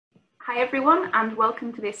Hi everyone, and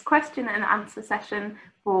welcome to this question and answer session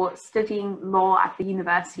for studying law at the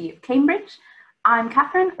University of Cambridge. I'm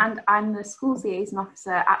Kathryn and I'm the Schools Liaison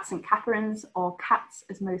Officer at St Catharine's, or Catz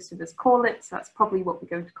as most of us call it, so that's probably what we're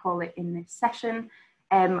going to call it in this session.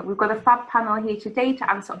 We've got a fab panel here today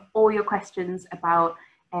to answer all your questions about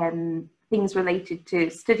things related to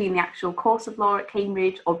studying the actual course of law at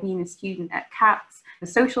Cambridge or being a student at Catz, the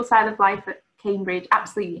social side of life at Cambridge,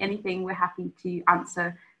 absolutely anything we're happy to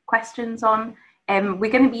answer questions on.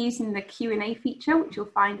 We're going to be using the Q&A feature, which you'll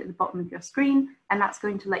find at the bottom of your screen, and that's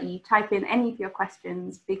going to let you type in any of your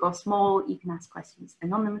questions, big or small. You can ask questions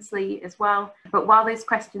anonymously as well. But while those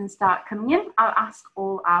questions start coming in, I'll ask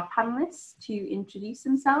all our panelists to introduce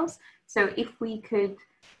themselves. So if we could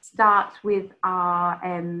start with our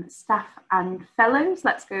staff and fellows,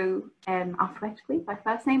 let's go alphabetically by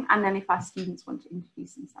first name, and then if our students want to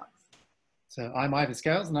introduce themselves. So I'm Ivan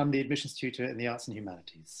Scales and I'm the admissions tutor in the Arts and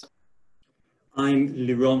Humanities. I'm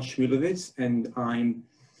Liron Shmilovits and I'm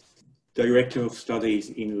Director of Studies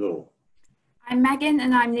in Law. I'm Megan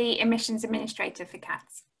and I'm the admissions administrator for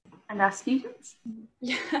Catz. And our students?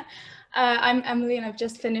 Yeah, I'm Emily and I've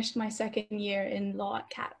just finished my second year in law at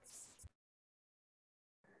Catz.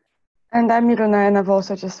 And I'm Mirona and I've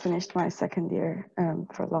also just finished my second year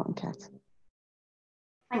for law at Catz.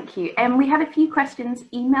 Thank you. We had a few questions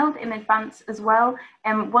emailed in advance as well.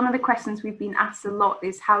 One of the questions we've been asked a lot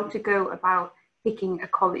is how to go about picking a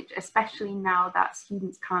college, especially now that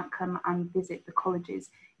students can't come and visit the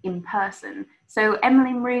colleges in person. So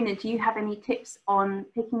Emily and Marina, do you have any tips on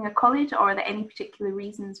picking a college, or are there any particular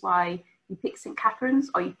reasons why you pick St Catharine's,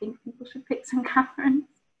 or you think people should pick St Catharine's?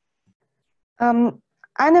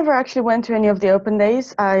 I never actually went to any of the open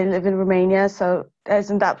days. I live in Romania, so it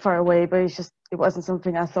isn't that far away, but it wasn't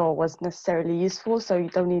something I thought was necessarily useful, so you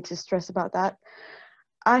don't need to stress about that.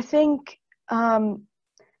 I think all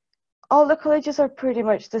the colleges are pretty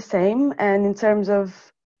much the same, and in terms of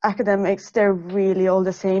academics, they're really all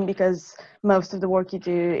the same because most of the work you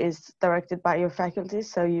do is directed by your faculty,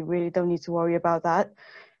 so you really don't need to worry about that.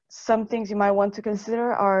 Some things you might want to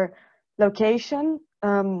consider are location.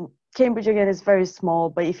 Cambridge, again, is very small,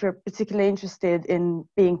 but if you're particularly interested in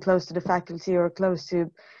being close to the faculty or close to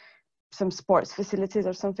some sports facilities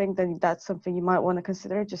or something, then that's something you might want to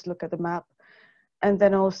consider. Just look at the map. And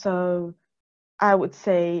then also, I would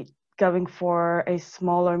say going for a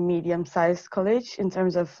small or medium-sized college in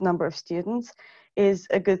terms of number of students is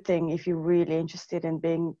a good thing if you're really interested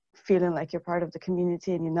in feeling like you're part of the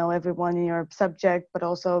community and you know everyone in your subject, but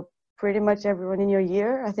also pretty much everyone in your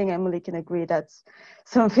year. I think Emily can agree that's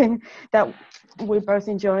something that we're both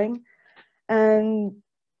enjoying. And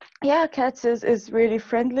yeah, Catz is really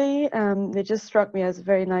friendly. It just struck me as a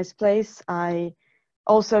very nice place. I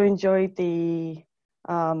also enjoyed the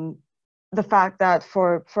fact that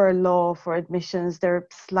for law, for admissions, there are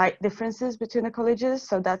slight differences between the colleges.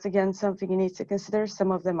 So that's, again, something you need to consider.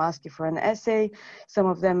 Some of them ask you for an essay. Some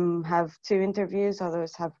of them have 2 interviews,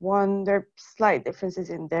 others have 1. There are slight differences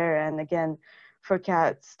in there. And again, for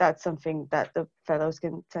Catz, that's something that the fellows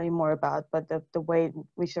can tell you more about. But the way in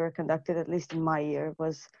which they were conducted, at least in my year,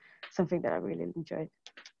 was something that I really enjoyed.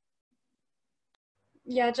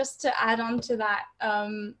 Yeah, just to add on to that,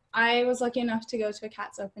 I was lucky enough to go to a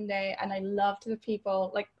Catz open day and I loved the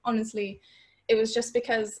people. Like, honestly, it was just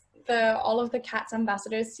because all of the Catz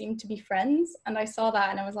ambassadors seemed to be friends, and I saw that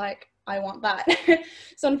and I was like, I want that.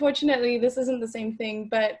 So unfortunately, this isn't the same thing,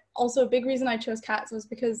 but also a big reason I chose Catz was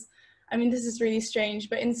because, I mean, this is really strange,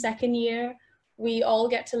 but in second year, we all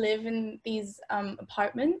get to live in these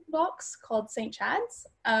apartment blocks called St Chad's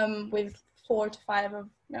with 3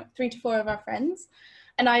 to 4 of our friends.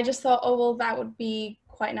 And I just thought, oh, well, that would be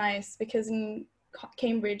quite nice because in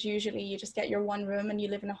Cambridge, usually you just get your 1 room and you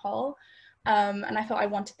live in a hall. And I thought I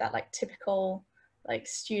wanted that like typical like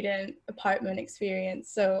student apartment experience.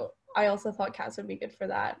 So I also thought Catz would be good for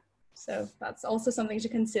that. So that's also something to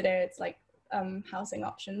consider. It's like housing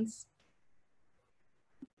options.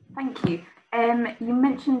 Thank you. You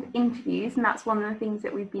mentioned interviews, and that's one of the things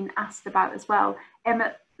that we've been asked about as well.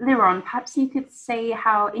 Liron, perhaps you could say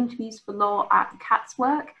how interviews for law at Catz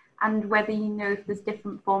work and whether you know if there's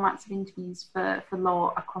different formats of interviews for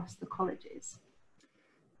law across the colleges.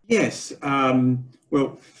 Yes,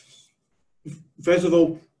 well, first of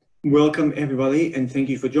all, welcome everybody and thank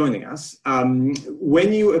you for joining us.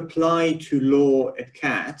 When you apply to law at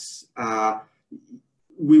Catz,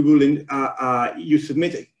 you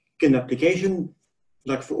submit an application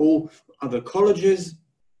like for all other colleges.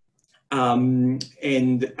 And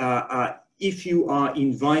if you are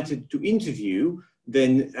invited to interview,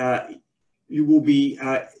 then you will be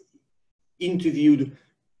interviewed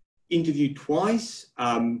twice.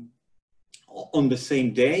 on the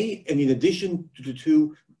same day, and in addition to the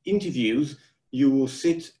two interviews, you will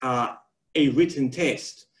sit a written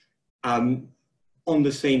test on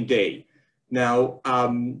the same day. Now,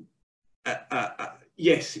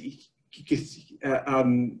 yes,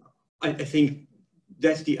 I think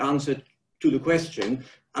that's the answer to the question.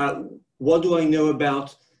 What do I know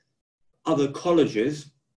about other colleges?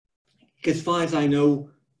 As far as I know,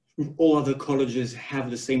 all other colleges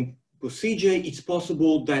have the same procedure. It's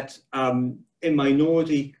possible that a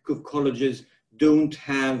minority of colleges don't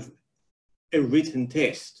have a written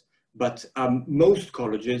test, but most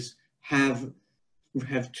colleges have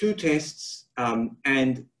two tests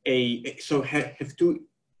and have two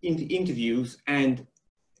interviews and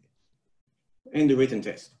a written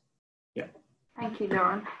test. Yeah. Thank you,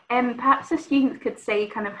 Liron. Perhaps the students could say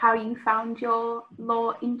kind of how you found your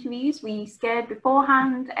law interviews. Were you scared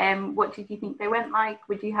beforehand? What did you think they went like?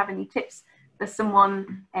 Would you have any tips for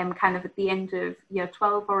someone kind of at the end of year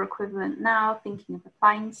 12 or equivalent now, thinking of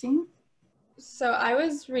applying soon? So I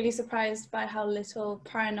was really surprised by how little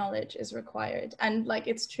prior knowledge is required. And like,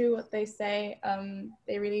 it's true what they say,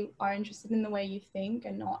 they really are interested in the way you think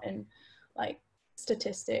and not in like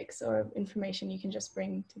statistics or information you can just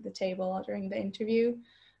bring to the table during the interview.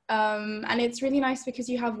 And it's really nice because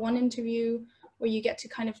you have one interview where you get to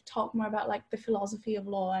kind of talk more about like the philosophy of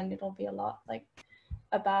law, and it'll be a lot like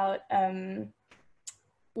about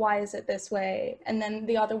why is it this way? And then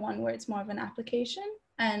the other one where it's more of an application.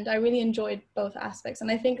 And I really enjoyed both aspects.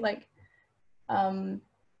 And I think like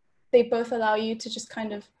they both allow you to just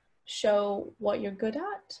kind of show what you're good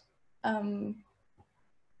at.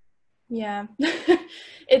 Yeah,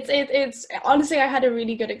 it's honestly, I had a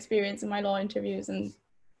really good experience in my law interviews, and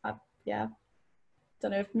yeah,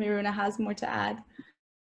 don't know if Miruna has more to add.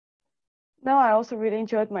 No, I also really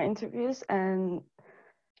enjoyed my interviews, and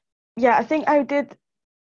yeah, I think I did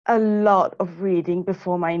a lot of reading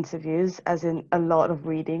before my interviews, as in a lot of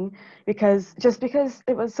reading, because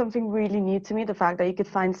it was something really new to me, the fact that you could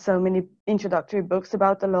find so many introductory books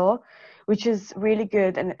about the law, which is really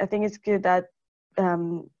good. And I think it's good that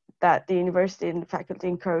that the university and the faculty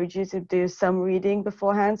encourage you to do some reading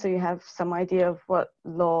beforehand, so you have some idea of what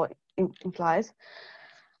law implies.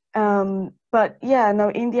 But yeah, no,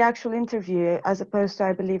 in the actual interview, as opposed to,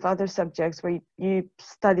 I believe, other subjects where you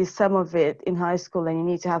study some of it in high school and you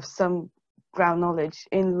need to have some ground knowledge,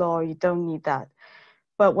 in law you don't need that.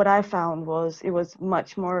 But what I found was it was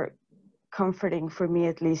much more comforting for me,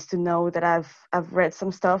 at least, to know that I've read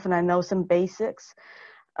some stuff and I know some basics,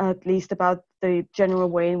 at least about the general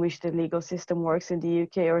way in which the legal system works in the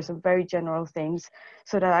UK, or some very general things,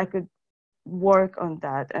 so that I could work on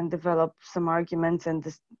that and develop some arguments and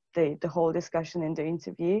the whole discussion in the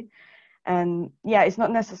interview. And yeah, it's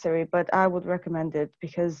not necessary, but I would recommend it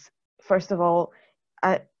because, first of all,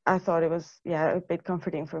 I thought it was a bit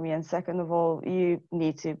comforting for me, and second of all, you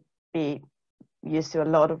need to be used to a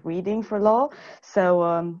lot of reading for law,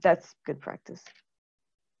 so that's good practice.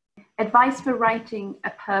 Advice for writing a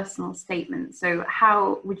personal statement. So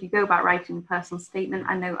how would you go about writing a personal statement?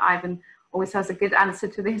 I know Ivan always has a good answer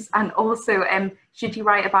to this. And also, should you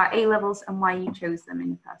write about A-levels and why you chose them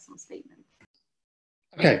in a personal statement?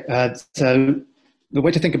 Okay, so the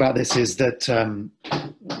way to think about this is that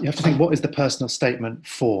you have to think, what is the personal statement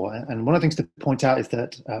for? And one of the things to point out is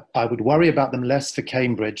that I would worry about them less for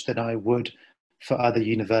Cambridge than I would for other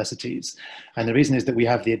universities. And the reason is that we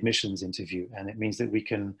have the admissions interview, and it means that we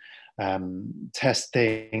can test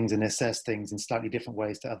things and assess things in slightly different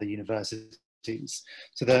ways to other universities.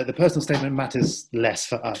 So the personal statement matters less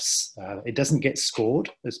for us. It doesn't get scored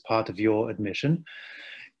as part of your admission.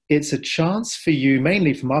 It's a chance for you,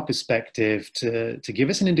 mainly from our perspective, to give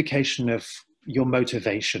us an indication of your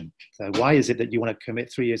motivation. So why is it that you want to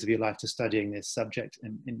commit 3 years of your life to studying this subject,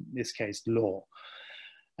 in this case, law?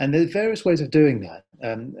 And there are various ways of doing that.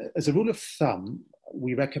 As a rule of thumb,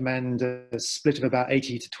 we recommend a split of about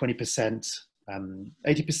 80 to 20%,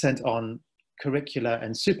 80% on curricular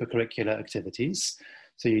and supercurricular activities.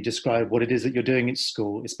 So you describe what it is that you're doing at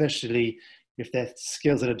school, especially if they're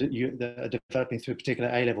skills that are developing through particular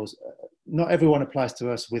A-levels. Not everyone applies to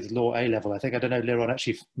us with law A-level. I don't know, Liron,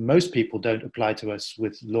 actually, most people don't apply to us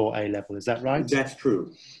with law A-level. Is that right? That's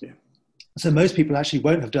true, yeah. So most people actually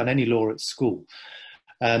won't have done any law at school.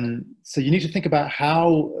 So you need to think about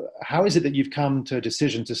how is it that you've come to a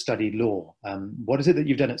decision to study law? What is it that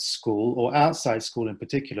you've done at school, or outside school in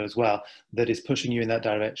particular as well, that is pushing you in that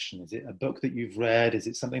direction? Is it a book that you've read? Is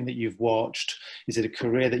it something that you've watched? Is it a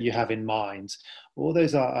career that you have in mind? All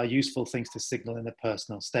those are useful things to signal in the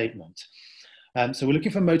personal statement. So we're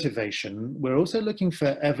looking for motivation. We're also looking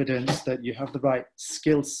for evidence that you have the right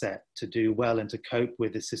skill set to do well and to cope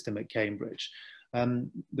with the system at Cambridge.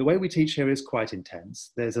 The way we teach here is quite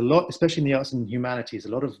intense. There's a lot, especially in the arts and humanities,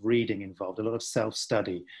 a lot of reading involved, a lot of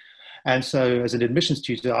self-study. And so as an admissions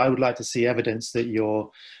tutor, I would like to see evidence that you're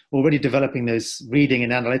already developing those reading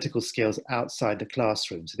and analytical skills outside the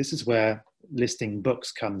classroom. So this is where listing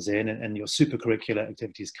books comes in, and your supercurricular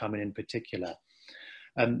activities come in particular.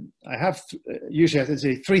 I have usually, I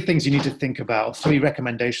say, 3 things you need to think about, 3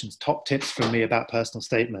 recommendations, top tips from me about personal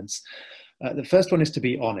statements. The first one is to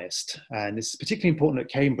be honest, and this is particularly important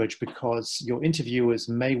at Cambridge because your interviewers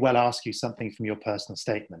may well ask you something from your personal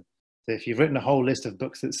statement. So if you've written a whole list of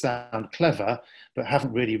books that sound clever, but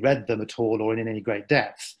haven't really read them at all or in any great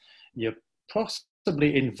depth, you're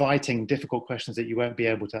possibly inviting difficult questions that you won't be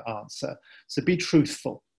able to answer. So be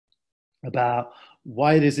truthful about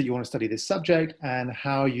why it is that you want to study this subject and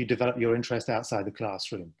how you develop your interest outside the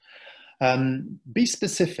classroom. Be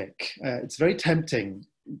specific. It's very tempting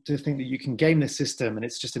to think that you can game the system and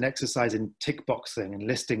it's just an exercise in tick boxing and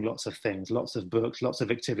listing lots of things, lots of books, lots of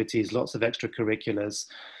activities, lots of extracurriculars.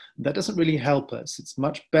 That doesn't really help us. It's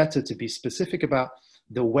much better to be specific about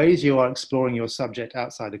the ways you are exploring your subject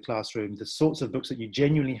outside the classroom, the sorts of books that you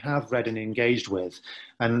genuinely have read and engaged with.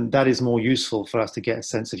 And that is more useful for us to get a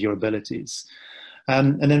sense of your abilities.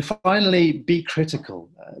 And then finally, be critical.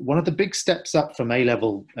 One of the big steps up from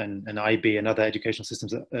A-level and IB and other educational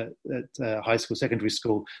systems at high school, secondary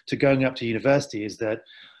school, to going up to university is that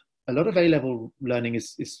a lot of A-level learning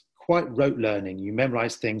is quite rote learning. You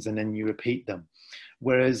memorize things and then you repeat them.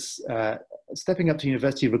 Whereas stepping up to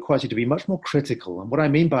university requires you to be much more critical. And what I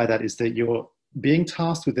mean by that is that you're being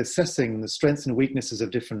tasked with assessing the strengths and weaknesses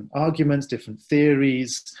of different arguments, different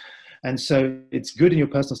theories. And so it's good in your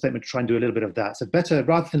personal statement to try and do a little bit of that. So better,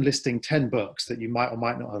 rather than listing 10 books that you might or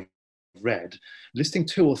might not have read, listing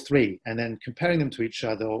 2 or 3 and then comparing them to each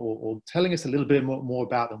other, or telling us a little bit more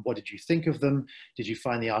about them. What did you think of them? Did you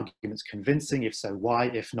find the arguments convincing? If so, why?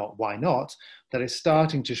 If not, why not? That is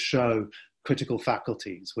starting to show critical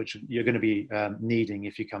faculties, which you're going to be needing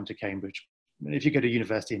if you come to Cambridge, if you go to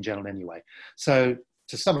university in general anyway. So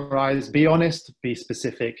to summarize, be honest, be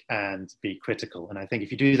specific, and be critical. And I think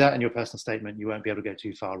if you do that in your personal statement, you won't be able to go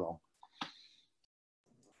too far wrong.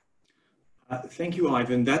 Thank you,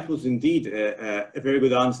 Ivan. That was indeed a very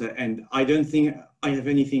good answer. And I don't think I have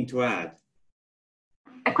anything to add.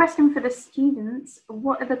 A question for the students.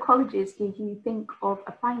 What other colleges did you think of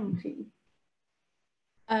applying to?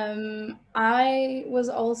 I was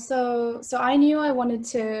also, so I knew I wanted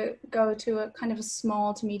to go to a kind of a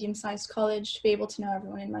small to medium-sized college to be able to know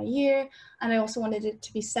everyone in my year, and I also wanted it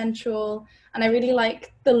to be central, and I really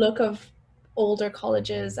like the look of older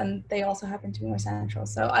colleges, and they also happen to be more central.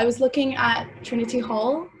 So I was looking at Trinity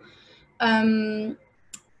Hall, and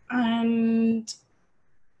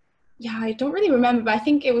yeah, I don't really remember, but I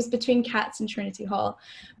think it was between Catz and Trinity Hall.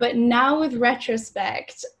 But now with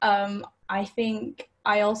retrospect, I think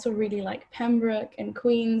I also really like Pembroke and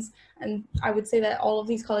Queen's, and I would say that all of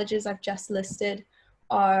these colleges I've just listed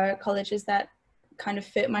are colleges that kind of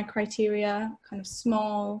fit my criteria, kind of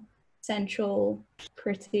small, central,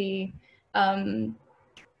 pretty, and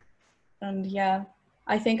yeah,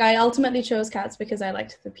 I think I ultimately chose Catz because I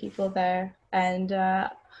liked the people there, and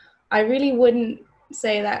I really wouldn't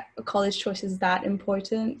say that a college choice is that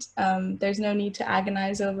important. There's no need to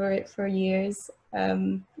agonize over it for years.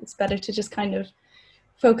 It's better to just kind of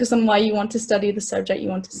focus on why you want to study the subject you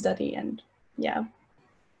want to study, and yeah.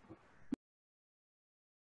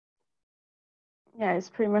 Yeah, it's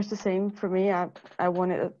pretty much the same for me. I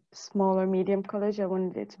wanted a smaller medium college. I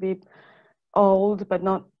wanted it to be old, but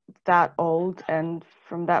not that old. And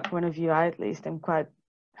from that point of view, I at least am quite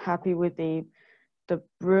happy with the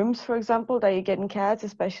rooms, for example, that you get in Catz,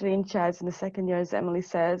 especially in Chad's in the second year, as Emily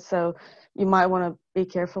said. So you might want to be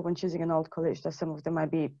careful when choosing an old college, that some of them might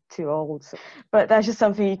be too old. So, but that's just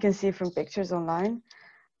something you can see from pictures online.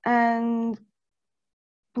 And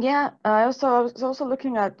yeah, I was also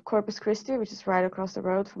looking at Corpus Christi, which is right across the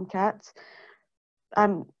road from Catz.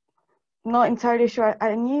 I'm not entirely sure.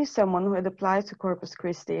 I knew someone who had applied to Corpus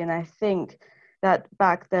Christi, and I think that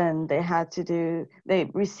back then they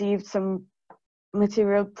received some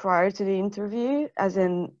material prior to the interview, as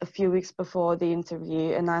in a few weeks before the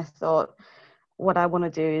interview, and I thought what I want to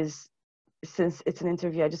do is, since it's an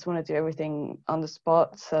interview, I just want to do everything on the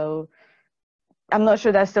spot. So I'm not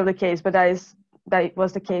sure that's still the case, but that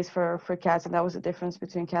was the case for Catz, and that was the difference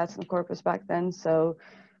between Catz and Corpus back then. So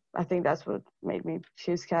I think that's what made me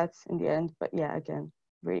choose Catz in the end. But yeah, again,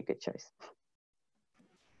 really good choice.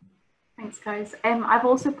 Thanks, guys. I've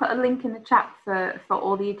also put a link in the chat for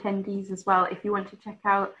all the attendees as well. If you want to check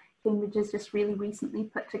out, Cambridge has just really recently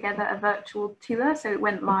put together a virtual tour. So it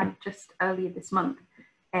went live just earlier this month.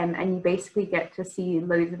 And you basically get to see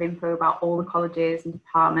loads of info about all the colleges and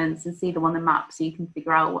departments and see them on the map so you can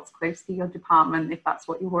figure out what's close to your department if that's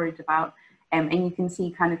what you're worried about. And you can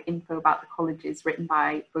see kind of info about the colleges written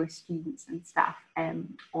by both students and staff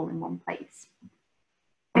all in one place.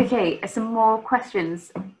 Okay, some more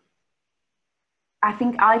questions. I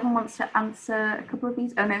think Ivan wants to answer a couple of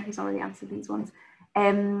these. Oh no, he's already answered these ones.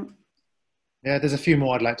 Yeah, there's a few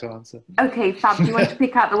more I'd like to answer. Okay, Fab, do you want to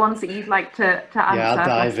pick out the ones that you'd like to answer? Yeah, I'll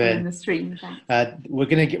dive in. The stream.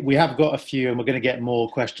 We have got a few, and we're going to get more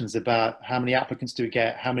questions about how many applicants do we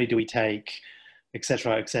get, how many do we take,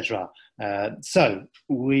 etc., etc. So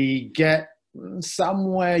we get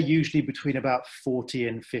somewhere usually between about 40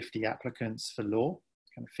 and 50 applicants for law.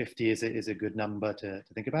 Kind of 50 is a good number to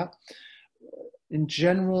think about. In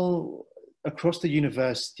general, across the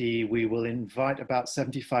university, we will invite about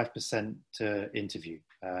 75% to interview.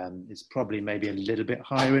 It's probably maybe a little bit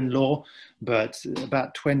higher in law, but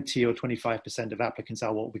about 20 or 25% of applicants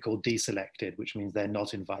are what we call deselected, which means they're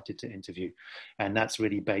not invited to interview. And that's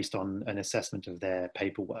really based on an assessment of their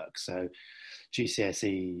paperwork. So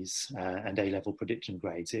GCSEs and A-level prediction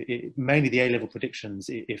grades. Mainly the A-level predictions,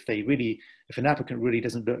 if an applicant really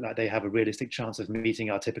doesn't look like they have a realistic chance of meeting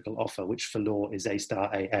our typical offer, which for law is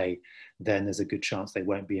A-star AA, then there's a good chance they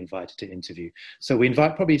won't be invited to interview. So we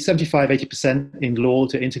invite probably 75, 80% in law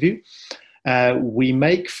to interview. We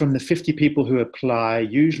make from the 50 people who apply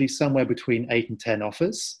usually somewhere between 8 and 10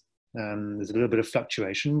 offers. There's a little bit of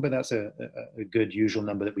fluctuation, but that's a good usual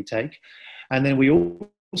number that we take. And then we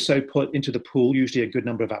also put into the pool usually a good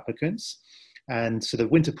number of applicants. And so the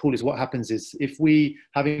winter pool is what happens is if we,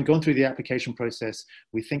 having gone through the application process,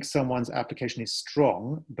 we think someone's application is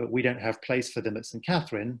strong, but we don't have place for them at St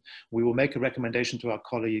Catharine, we will make a recommendation to our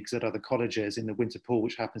colleagues at other colleges in the winter pool,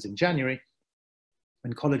 which happens in January.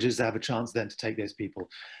 And colleges have a chance then to take those people.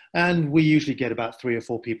 And we usually get about 3 or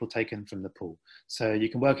 4 people taken from the pool. So you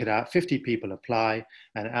can work it out, 50 people apply,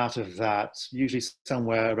 and out of that, usually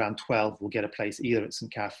somewhere around 12 will get a place either at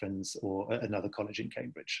St Catharine's or at another college in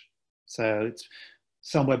Cambridge. So it's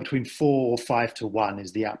somewhere between 4 or 5 to 1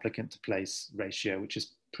 is the applicant to place ratio, which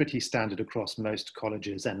is pretty standard across most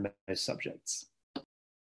colleges and most subjects.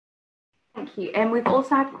 Thank you. And we've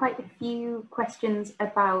also had quite a few questions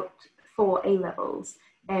about 4 A-levels.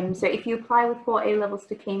 So if you apply with 4 A-levels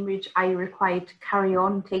to Cambridge, are you required to carry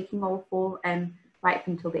on taking all 4 right up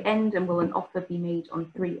until the end? And will an offer be made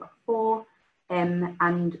on 3 or 4?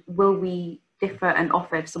 And will we differ an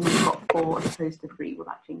offer if someone's got 4 as opposed to 3? Will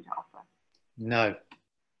that change our offer? No.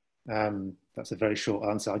 That's a very short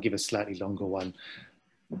answer. I'll give a slightly longer one.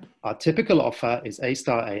 Our typical offer is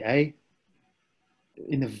A-star AA.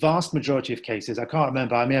 In the vast majority of cases, I can't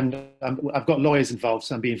remember, I mean, I've got lawyers involved,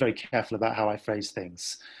 so I'm being very careful about how I phrase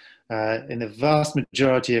things. In the vast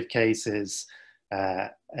majority of cases,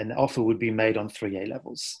 an offer would be made on 3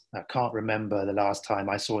 A-levels. I can't remember the last time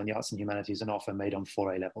I saw in the Arts and Humanities an offer made on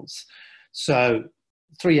 4 A-levels. So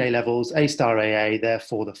 3 A-levels, A-star AA,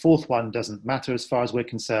 therefore the 4th one doesn't matter as far as we're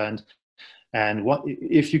concerned. And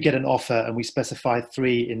if you get an offer and we specify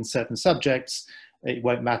 3 in certain subjects, it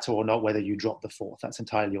won't matter or not whether you drop the 4th. That's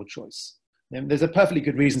entirely your choice. And there's a perfectly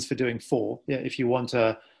good reasons for doing 4. If you want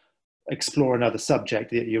to explore another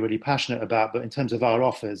subject that you're really passionate about, but in terms of our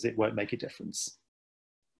offers, it won't make a difference.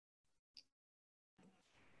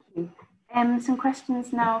 Some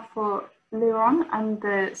questions now for Liron and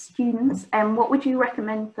the students. What would you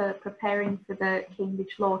recommend for preparing for the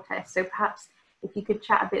Cambridge Law Test? So perhaps if you could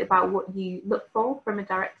chat a bit about what you look for from a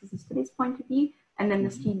Directors of Studies point of view, and then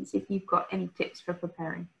the students, if you've got any tips for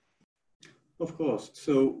preparing. Of course.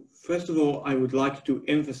 So first of all, I would like to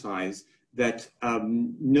emphasize that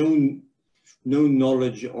no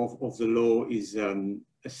knowledge of the law is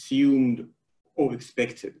assumed or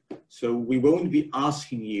expected. So we won't be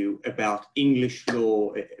asking you about English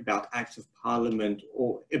law, about acts of parliament,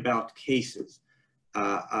 or about cases.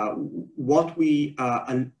 What we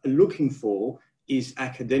are looking for is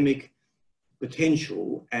academic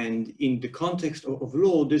potential, and in the context of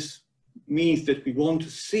law, this means that we want to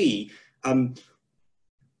see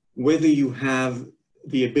whether you have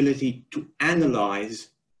the ability to analyze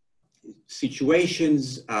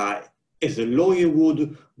situations as a lawyer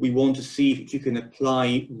would. We want to see if you can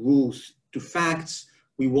apply rules to facts.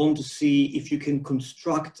 We want to see if you can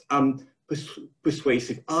construct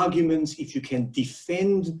persuasive arguments, if you can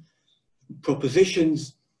defend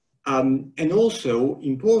propositions, and also,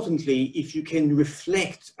 importantly, if you can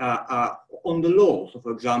reflect on the law. So,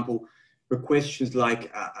 for example, questions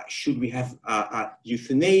like, should we have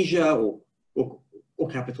euthanasia or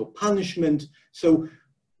capital punishment? So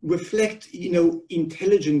reflect,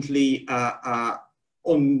 intelligently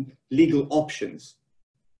on legal options.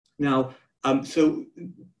 Now, so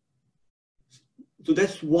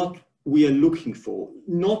that's what we are looking for,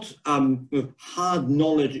 not hard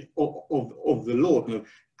knowledge of the law.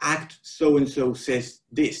 Act so-and-so says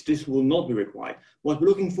this. This will not be required. What we're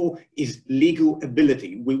looking for is legal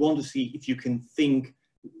ability. We want to see if you can think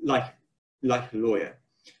like a lawyer.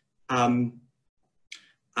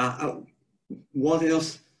 What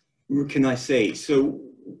else can I say? So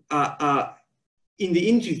in the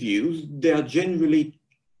interviews, there are generally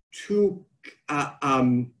two,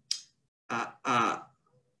 I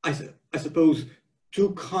suppose,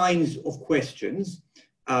 two kinds of questions.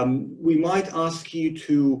 We might ask you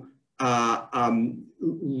to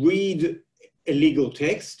read a legal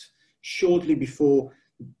text shortly before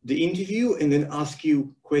the interview and then ask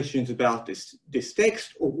you questions about this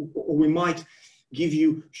text, or we might give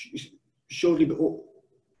you shortly, or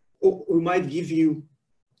we might give you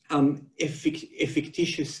a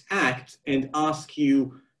fictitious act and ask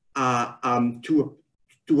you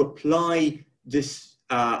to apply this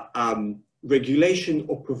regulation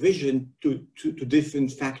or provision to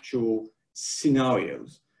different factual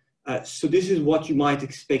scenarios. So this is what you might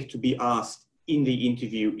expect to be asked in the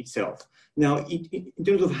interview itself. Now, in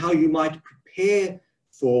terms of how you might prepare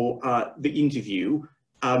for the interview,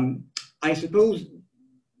 I suppose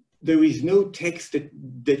there is no text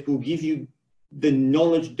that will give you the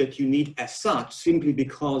knowledge that you need as such, simply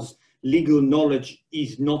because legal knowledge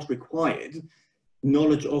is not required,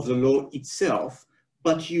 knowledge of the law itself.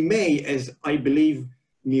 But you may, as I believe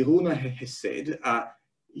Miruna has said,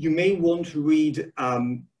 you may want to read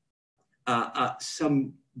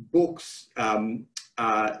some books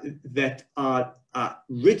that are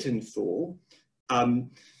written for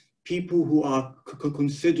people who are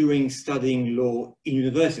considering studying law in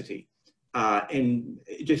university. And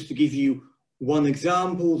just to give you one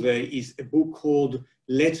example, there is a book called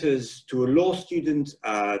Letters to a Law Student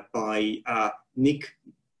by Nick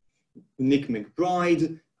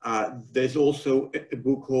McBride. There's also a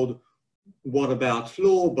book called What About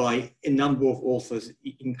Law by a number of authors,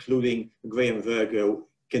 including Graham Virgo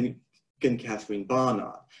and Kathryn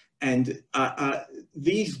Barnard. And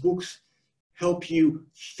these books help you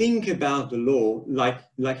think about the law like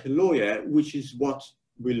a lawyer, which is what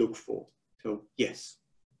we look for. So, yes.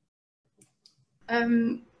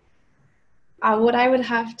 What I would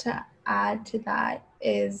have to add to that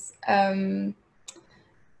is the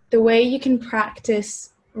way you can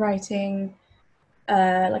practice writing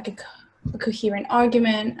like a coherent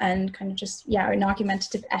argument and kind of just, an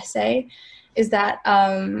argumentative essay is that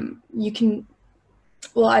you can,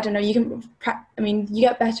 you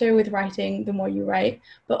get better with writing the more you write,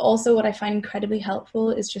 but also what I find incredibly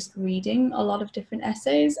helpful is just reading a lot of different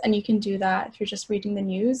essays, and you can do that if you're just reading the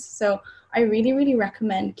news. So I really, really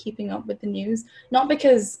recommend keeping up with the news, not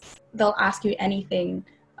because they'll ask you anything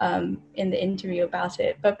in the interview about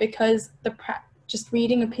it, but because just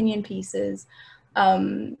reading opinion pieces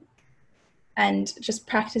and just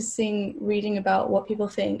practicing reading about what people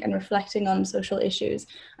think and reflecting on social issues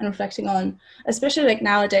and reflecting on, especially like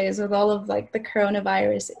nowadays with all of like the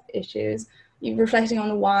coronavirus issues, you're reflecting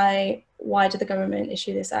on why did the government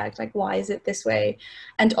issue this act? Like, why is it this way?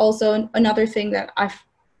 And also another thing that I've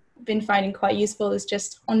been finding quite useful is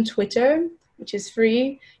just on Twitter, which is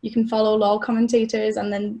free. You can follow law commentators,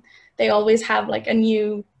 and then they always have like a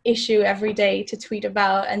new issue every day to tweet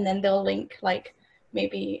about, and then they'll link like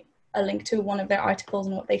maybe a link to one of their articles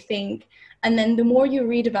and what they think. And then the more you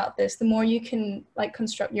read about this, the more you can like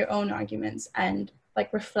construct your own arguments and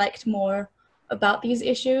like reflect more about these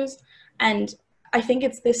issues. And I think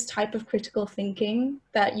it's this type of critical thinking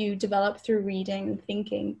that you develop through reading and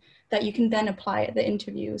thinking that you can then apply at the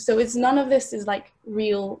interview. So it's none of this is like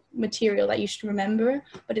real material that you should remember,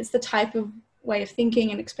 but it's the type of way of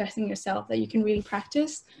thinking and expressing yourself that you can really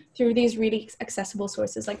practice through these really accessible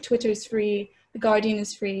sources. Like Twitter is free, The Guardian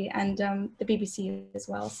is free, and the BBC as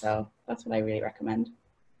well. So that's what I really recommend.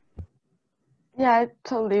 Yeah, I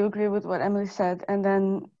totally agree with what Emily said. And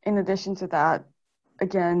then in addition to that,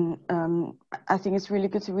 again, I think it's really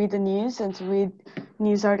good to read the news and to read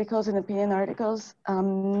news articles and opinion articles,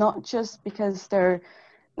 not just because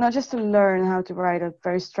not just to learn how to write a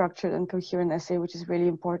very structured and coherent essay, which is really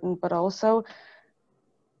important, but also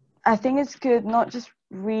I think it's good not just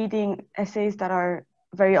reading essays that are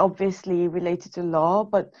very obviously related to law,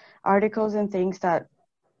 but articles and things that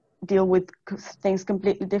deal with things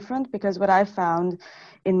completely different. Because what I found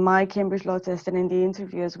in my Cambridge Law test and in the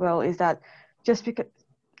interview as well is that just because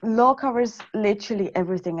law covers literally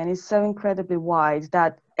everything, and it's so incredibly wide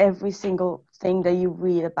that every single thing that you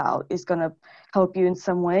read about is going to help you in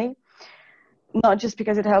some way. Not just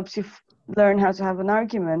because it helps you learn how to have an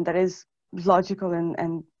argument that is logical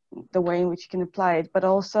and the way in which you can apply it, but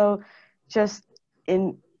also just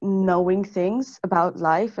in knowing things about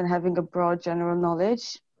life and having a broad general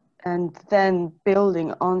knowledge, and then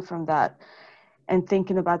building on from that and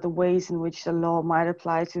thinking about the ways in which the law might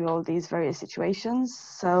apply to all these various situations.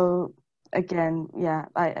 So again, yeah,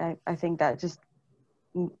 I think that just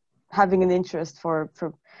having an interest for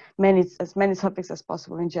as many topics as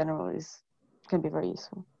possible in general can be very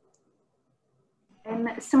useful.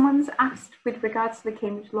 Someone's asked, with regards to the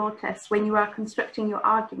Cambridge Law Test, when you are constructing your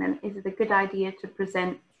argument, is it a good idea to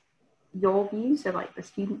present your view, so like the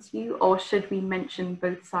student's view, or should we mention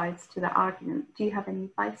both sides to the argument? Do you have any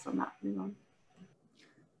advice on that, Liron?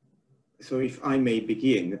 So if I may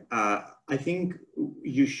begin, I think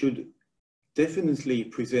you should definitely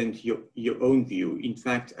present your own view. In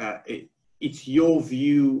fact, it's your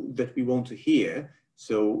view that we want to hear.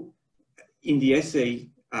 So in the essay,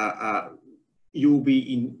 you'll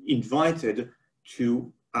be invited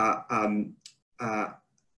to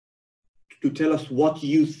tell us what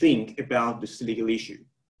you think about this legal issue.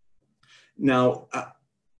 Now,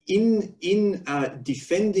 in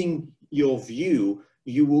defending your view,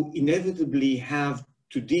 you will inevitably have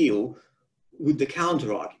to deal with the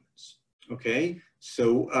counter arguments. Okay,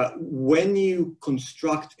 so when you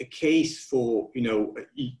construct a case for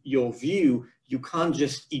your view, you can't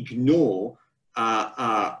just ignore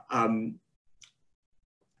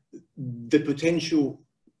the potential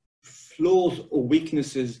flaws or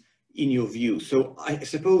weaknesses in your view. So I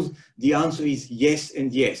suppose the answer is yes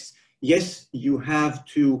and yes. Yes, you have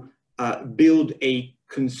to build a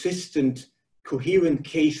consistent, coherent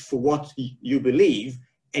case for what you believe,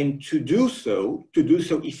 and to do so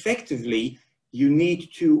effectively, you need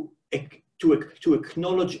to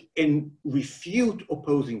acknowledge and refute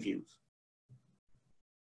opposing views.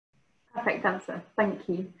 Perfect answer, thank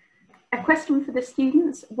you. A question for the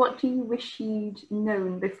students: what do you wish you'd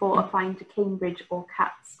known before applying to Cambridge or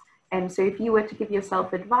Catz? So if you were to give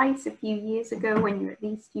yourself advice a few years ago when you were at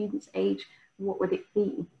these students' age, what would it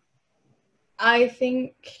be? I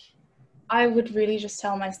think I would really just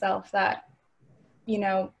tell myself that,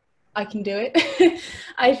 I can do it.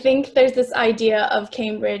 I think there's this idea of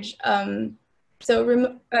Cambridge. So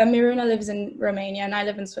Miruna lives in Romania and I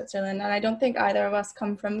live in Switzerland, and I don't think either of us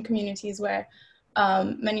come from communities where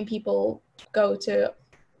many people go to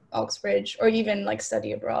Oxbridge or even like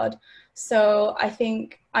study abroad. So I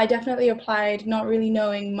think I definitely applied not really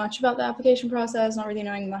knowing much about the application process, not really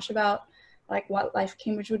knowing much about like what life at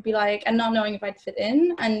Cambridge would be like, and not knowing if I'd fit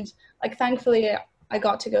in. And like thankfully I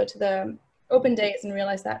got to go to the open days and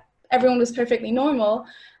realize that everyone was perfectly normal.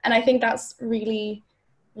 And I think that's really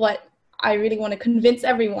what I really want to convince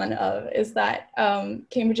everyone of, is that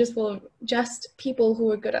Cambridge is full of just people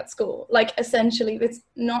who are good at school. Like essentially it's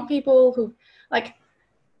not people who, like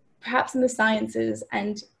perhaps in the sciences,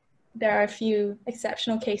 and there are a few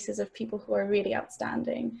exceptional cases of people who are really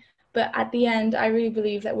outstanding. But at the end, I really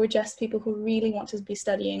believe that we're just people who really want to be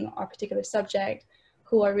studying our particular subject,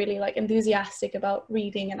 who are really like enthusiastic about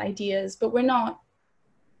reading and ideas, but we're not,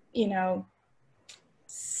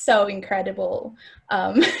 so incredible.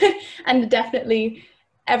 And definitely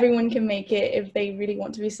everyone can make it if they really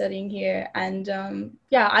want to be studying here. And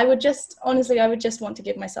yeah, I would just want to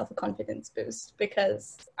give myself a confidence boost,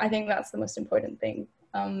 because I think that's the most important thing.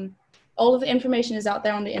 All of the information is out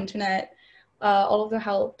there on the internet, all of the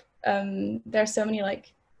help. There are so many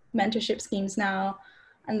like mentorship schemes now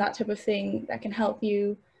and that type of thing that can help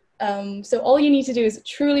you. So all you need to do is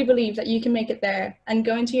truly believe that you can make it there, and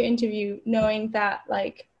go into your interview knowing that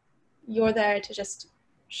like you're there to just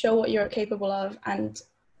show what you're capable of, and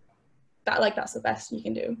that's the best you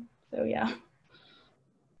can do. So yeah.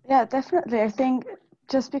 Yeah, definitely. I think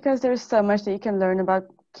just because there's so much that you can learn about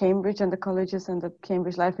Cambridge and the colleges and the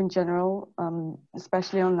Cambridge life in general,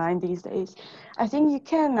 especially online these days, I think you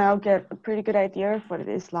can now get a pretty good idea of what it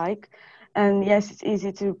is like. And yes, it's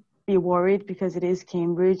easy to be worried because it is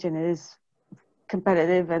Cambridge and it is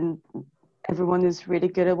competitive and everyone is really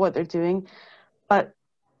good at what they're doing. But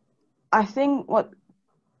I think what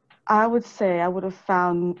I would say I would have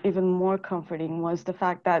found even more comforting was the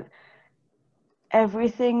fact that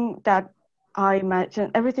everything that I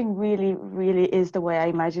imagine, everything really, really is the way I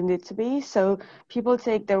imagined it to be. So people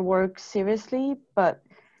take their work seriously, but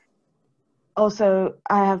also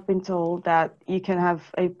I have been told that you can have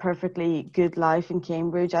a perfectly good life in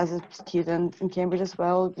Cambridge as a student in Cambridge as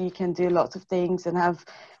well. You can do lots of things and have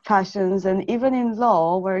passions, and even in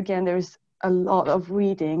law, where again there's a lot of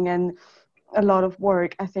reading and a lot of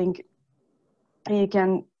work, I think you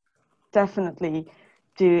can definitely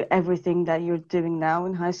do everything that you're doing now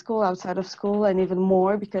in high school, outside of school, and even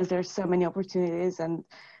more, because there's so many opportunities and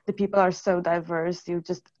the people are so diverse. You're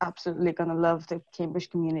just absolutely gonna love the Cambridge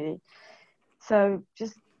community. So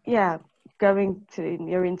just, yeah, going to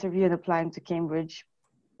your interview and applying to Cambridge,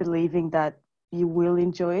 believing that you will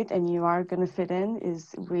enjoy it and you are gonna fit in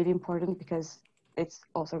is really important, because it's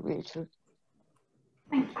also really true.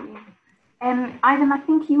 Thank you. Ivan, I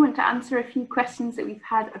think you want to answer a few questions that we've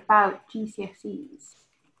had about GCSEs.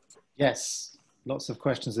 Yes, lots of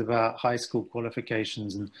questions about high school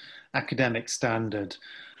qualifications and academic standard.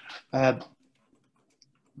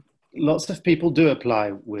 Lots of people do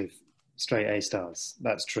apply with straight A stars,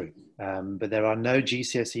 that's true, but there are no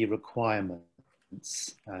GCSE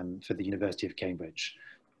requirements for the University of Cambridge.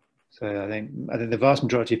 So I think the vast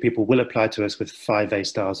majority of people will apply to us with 5 A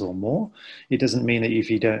stars or more. It doesn't mean that if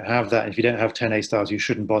you don't have that, if you don't have 10 A stars, you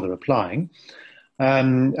shouldn't bother applying.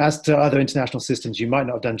 As to other international systems, you might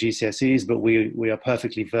not have done GCSEs, but we are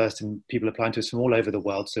perfectly versed in people applying to us from all over the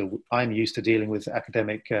world. So I'm used to dealing with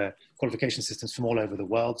academic qualification systems from all over the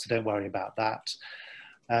world, so don't worry about that.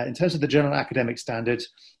 In terms of the general academic standard,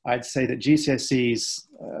 I'd say that GCSEs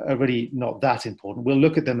are really not that important. We'll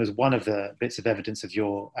look at them as one of the bits of evidence of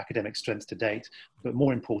your academic strengths to date, but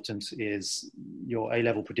more important is your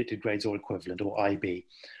A-level predicted grades or equivalent, or IB.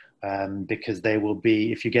 Because they will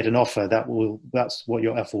be, if you get an offer, that's what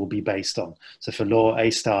your offer will be based on. So for law, A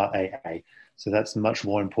star, AA. So that's much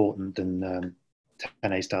more important than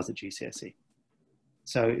 10 A stars at GCSE.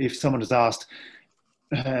 So if someone has asked,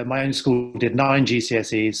 my own school did 9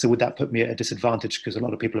 GCSEs, so would that put me at a disadvantage because a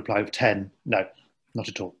lot of people apply with 10? No, not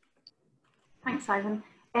at all. Thanks, Ivan.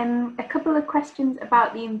 A couple of questions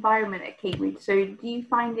about the environment at Cambridge. So do you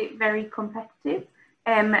find it very competitive?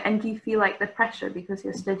 And do you feel like the pressure because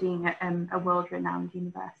you're studying at a world-renowned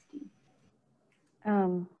university?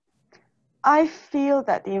 I feel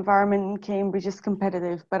that the environment in Cambridge is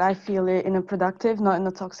competitive, but I feel it in a productive, not in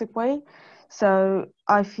a toxic way. So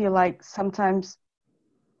I feel like sometimes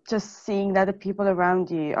just seeing that the people around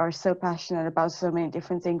you are so passionate about so many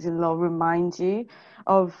different things in law reminds you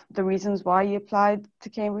of the reasons why you applied to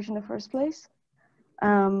Cambridge in the first place.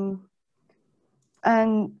 And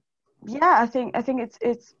yeah, I think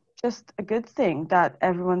it's just a good thing that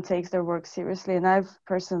everyone takes their work seriously. And I've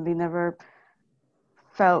personally never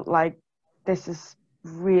felt like this is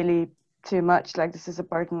really too much, like this is a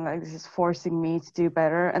burden, like this is forcing me to do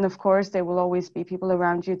better. And of course, there will always be people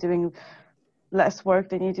around you doing less work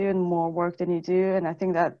than you do and more work than you do. And I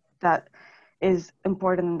think that is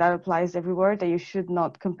important, and that applies everywhere, that you should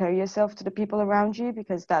not compare yourself to the people around you,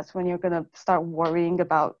 because that's when you're going to start worrying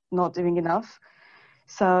about not doing enough.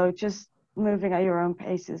 So just moving at your own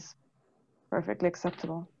pace is perfectly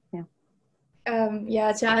acceptable.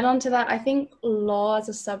 Yeah, to add on to that, I think law as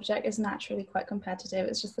a subject is naturally quite competitive.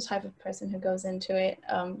 It's just the type of person who goes into it.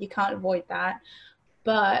 You can't avoid that.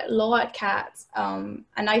 But law at Catz, and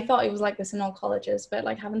I thought it was like this in all colleges, but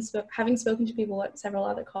like having spoken to people at several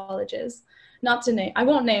other colleges, not to name, I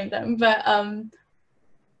won't name them, but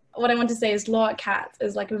what I want to say is law at Catz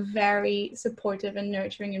is like a very supportive and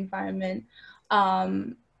nurturing environment.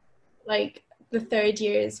 Like the third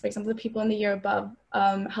years, for example, the people in the year above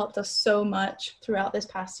helped us so much throughout this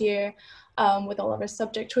past year with all of our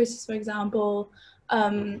subject choices, for example,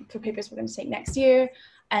 for papers we're going to take next year.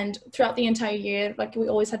 And throughout the entire year, like we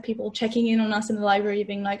always had people checking in on us in the library,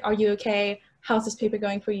 being like, are you okay? How's this paper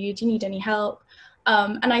going for you? Do you need any help?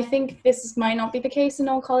 And I think this might not be the case in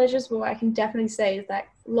all colleges, but what I can definitely say is that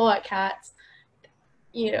law at Catz,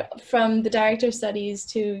 you know, from the director of studies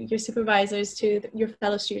to your supervisors to your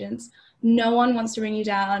fellow students, no one wants to bring you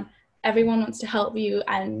down. Everyone wants to help you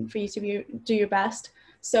and for you to do your best.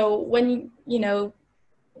 So when, you know,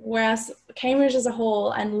 whereas Cambridge as a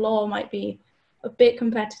whole and law might be a bit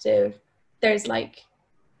competitive, there's like,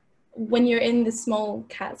 when you're in the small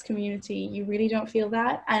Catz community, you really don't feel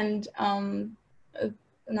that. And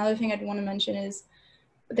another thing I'd want to mention is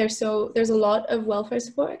there's a lot of welfare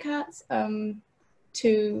support at Catz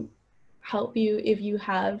to help you if you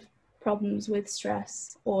have problems with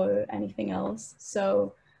stress or anything else.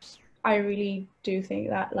 So I really do think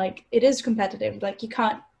that like it is competitive, like you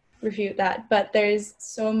can't refute that, but there's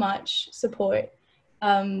so much support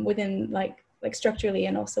within like structurally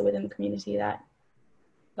and also within the community that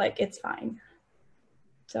like it's fine.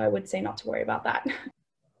 So I would say not to worry about that.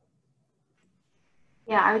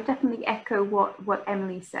 Yeah, I would definitely echo what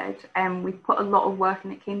Emily said. We've put a lot of work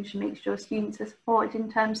in at Cambridge to make sure students are supported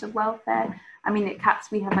in terms of welfare. I mean, at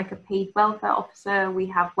Catz, we have like a paid welfare officer. We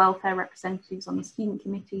have welfare representatives on the student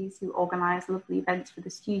committees who organise lovely events for the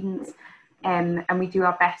students. And we do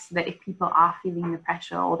our best so that if people are feeling the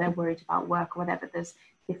pressure or they're worried about work or whatever, there's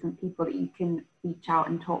different people that you can reach out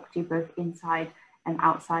and talk to both inside and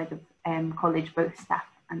outside of college, both staff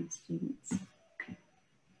and students.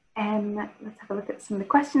 Let's have a look at some of the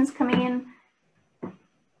questions coming in.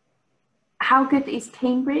 How good is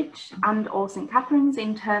Cambridge and or St Catharine's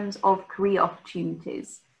in terms of career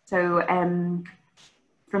opportunities? So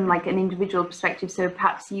from like an individual perspective, so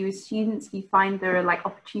perhaps you as students, do you find there are like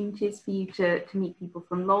opportunities for you to meet people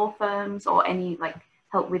from law firms or any like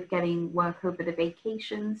help with getting work over the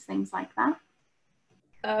vacations, things like that?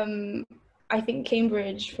 I think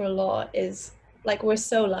Cambridge for law is like, we're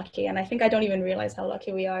so lucky, and I think I don't even realize how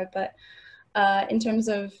lucky we are, but in terms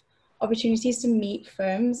of opportunities to meet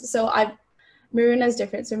firms, so Marina is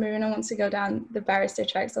different. So Marina wants to go down the barrister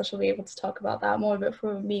track, so she'll be able to talk about that more. But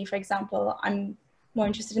for me, for example, I'm more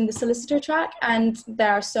interested in the solicitor track, and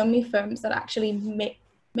there are so many firms that actually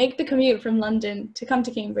make the commute from London to come to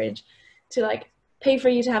Cambridge, to like pay for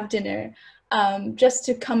you to have dinner, just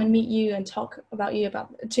to come and meet you and talk about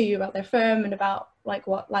their firm and about like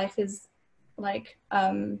what life is like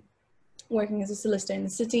working as a solicitor in the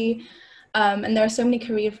city. And there are so many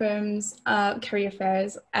career firms, career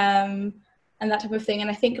fairs, and that type of thing.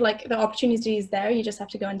 And I think like the opportunity is there, you just have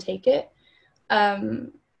to go and take it.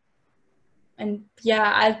 And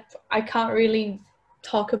yeah, I can't really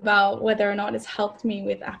talk about whether or not it's helped me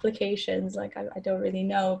with applications, like I don't really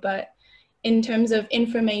know, but in terms of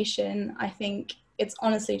information, I think it's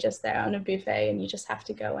honestly just there on a buffet, and you just have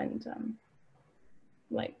to go and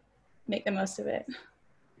like make the most of it.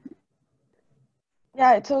 Yeah,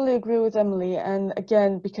 I totally agree with Emily. And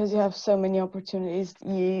again, because you have so many opportunities,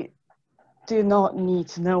 you do not need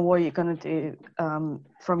to know what you're going to do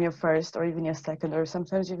from your first or even your second or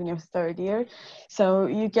sometimes even your third year. So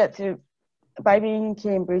you get to, by being in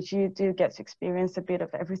Cambridge, you do get to experience a bit of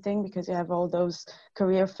everything, because you have all those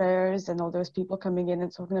career fairs and all those people coming in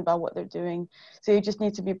and talking about what they're doing. So you just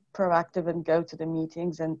need to be proactive and go to the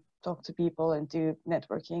meetings and talk to people and do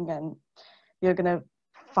networking, and you're going to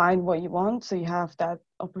find what you want. So you have that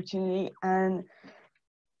opportunity. And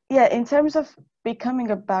yeah, in terms of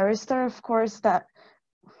becoming a barrister, of course, that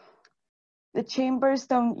the chambers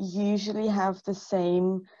don't usually have the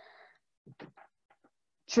same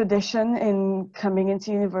tradition in coming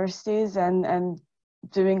into universities and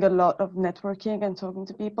doing a lot of networking and talking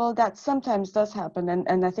to people. That sometimes does happen.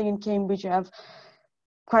 And I think in Cambridge you have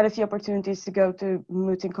quite a few opportunities to go to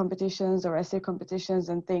mooting competitions or essay competitions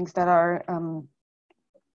and things that are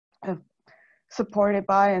supported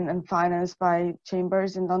by and financed by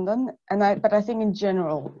chambers in London. But I think in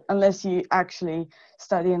general, unless you actually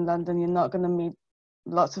study in London, you're not going to meet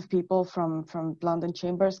lots of people from London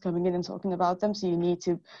chambers coming in and talking about them. So you need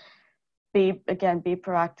to be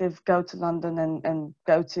proactive, go to London and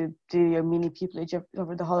go to do your mini pupillage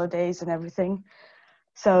over the holidays and everything.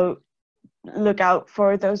 So look out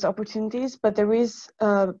for those opportunities. But there is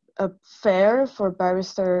a fair for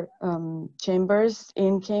barrister chambers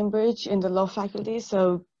in Cambridge in the law faculty.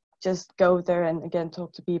 So just go there and again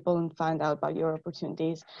talk to people and find out about your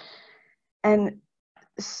opportunities. And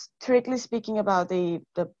strictly speaking about the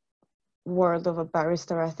world of a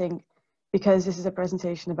barrister, I think because this is a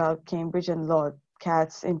presentation about Cambridge and law,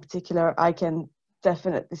 Catz in particular, I can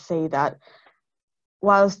definitely say that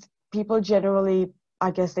whilst people generally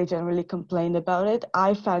complain about it,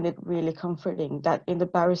 I find it really comforting that in the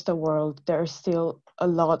barrister world, there are still a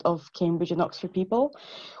lot of Cambridge and Oxford people,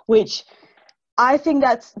 which I think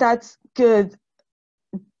that's good,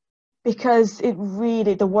 because it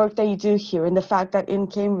really, the work that you do here and the fact that in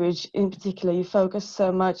Cambridge in particular, you focus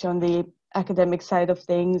so much on the academic side of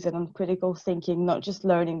things and on critical thinking, not just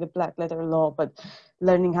learning the black letter law, but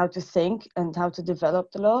learning how to think and how to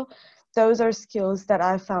develop the law. Those are skills that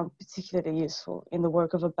I found particularly useful in the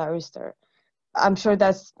work of a barrister. I'm sure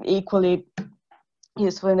that's equally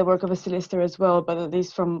useful in the work of a solicitor as well, but at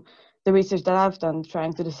least from the research that I've done,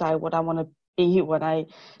 trying to decide what I want to be when I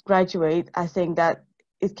graduate, I think that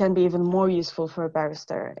it can be even more useful for a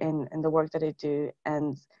barrister in the work that they do.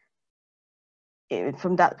 And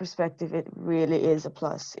from that perspective, it really is a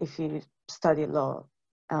plus if you study law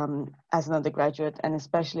as an undergraduate, and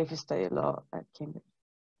especially if you study law at Cambridge.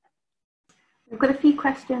 We've got a few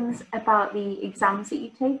questions about the exams that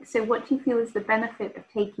you take. So what do you feel is the benefit of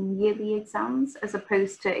taking yearly exams as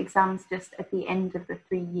opposed to exams just at the end of the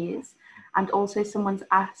 3 years? And also someone's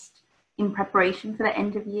asked, In preparation for the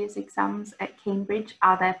end of year's exams at Cambridge,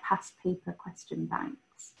 are there past paper question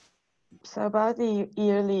banks? So about the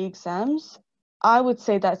yearly exams, I would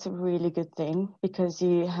say that's a really good thing because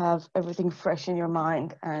you have everything fresh in your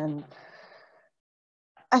mind. And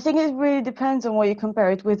I think it really depends on what you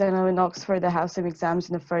compare it with. I know in Oxford, they have some exams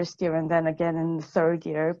in the first year and then again in the third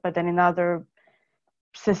year, but then in other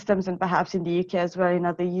systems and perhaps in the UK as well, in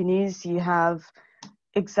other unis, you have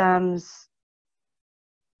exams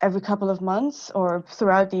every couple of months or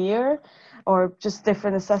throughout the year, or just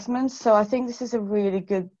different assessments. So I think this is a really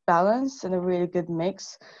good balance and a really good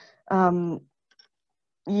mix. The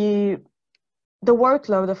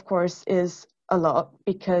workload, of course, is a lot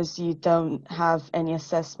because you don't have any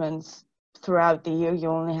assessments throughout the year. You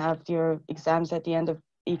only have your exams at the end of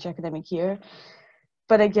each academic year.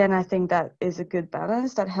 But again, I think that is a good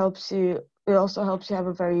balance. That helps you. It also helps you have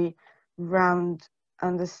a very round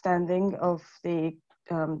understanding of the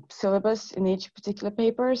syllabus in each particular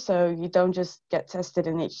paper. So you don't just get tested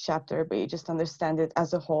in each chapter, but you just understand it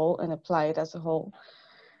as a whole and apply it as a whole.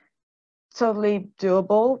 Totally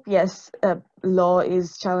doable. Yes, law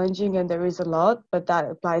is challenging and there is a lot, but that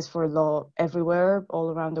applies for law everywhere, all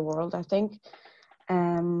around the world, I think.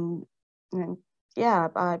 And yeah,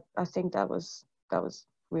 I think that was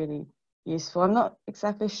really useful. I'm not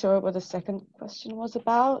exactly sure what the second question was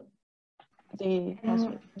about.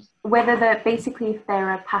 Whether basically if there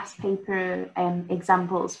are past paper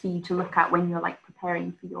examples for you to look at when you're like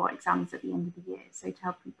preparing for your exams at the end of the year, so to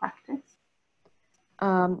help you practice.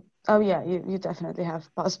 Oh yeah, you definitely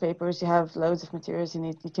have past papers. You have loads of materials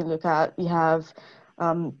you can look at. You have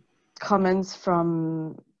comments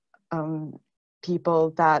from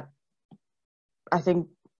people that I think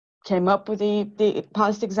came up with the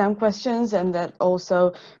past exam questions and that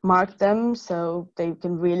also marked them, so they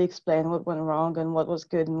can really explain what went wrong and what was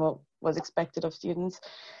good and what was expected of students.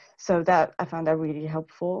 So that I found that really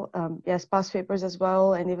helpful. Yes, past papers as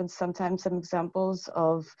well, and even sometimes some examples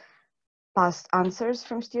of past answers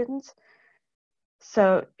from students.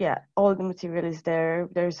 So yeah, all the material is there.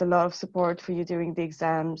 There's a lot of support for you during the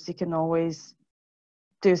exams. You can always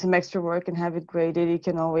do some extra work and have it graded. You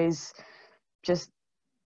can always just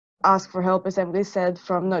ask for help, as Emily said,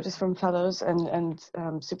 from not just from fellows and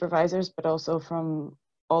supervisors, but also from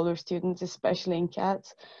older students, especially in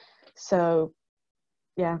Catz. So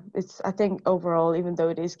yeah, I think overall, even though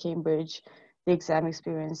it is Cambridge, the exam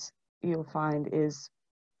experience you'll find is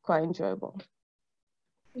quite enjoyable.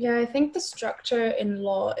 Yeah, I think the structure in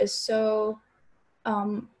law is so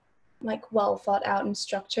like well thought out and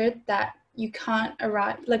structured that you can't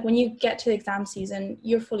arrive, like when you get to the exam season,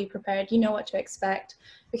 you're fully prepared, you know what to expect,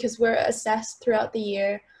 because we're assessed throughout the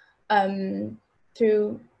year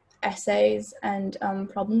through essays and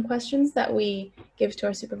problem questions that we give to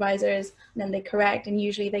our supervisors, and then they correct, and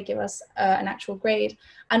usually they give us an actual grade.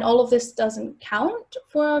 And all of this doesn't count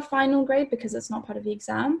for our final grade because it's not part of the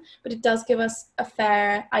exam, but it does give us a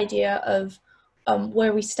fair idea of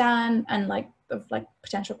where we stand and of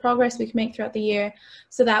potential progress we can make throughout the year,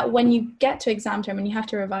 so that when you get to exam term and you have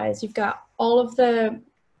to revise, you've got all of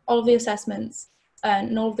the assessments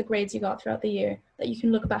and all of the grades you got throughout the year that you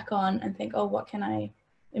can look back on and think, oh, what can I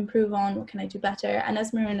improve on, what can I do better? And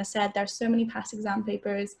as Marina said, there's so many past exam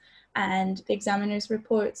papers and the examiner's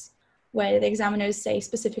reports where the examiners say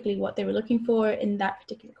specifically what they were looking for in that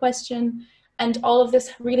particular question. And all of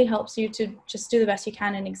this really helps you to just do the best you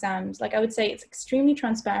can in exams. Like, I would say it's extremely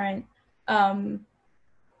transparent.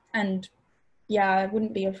 And yeah, I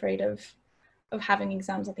wouldn't be afraid of having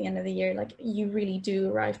exams at the end of the year. Like, you really do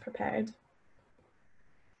arrive prepared.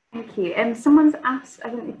 Thank you. Someone's asked, I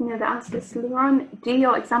don't know if you know the answer to this, Liron, do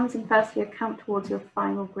your exams in first year count towards your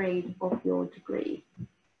final grade of your degree?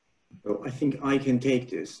 Well, I think I can take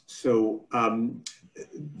this. So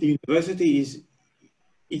the university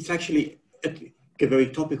it's actually a very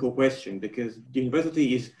topical question, because the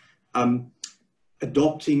university is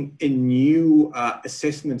adopting a new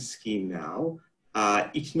assessment scheme now.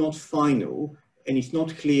 It's not final, and it's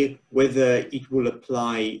not clear whether it will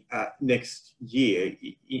apply next year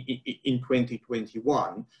in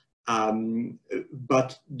 2021.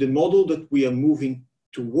 But the model that we are moving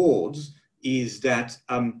towards is that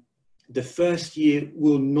the first year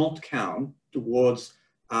will not count towards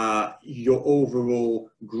your overall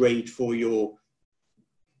grade for your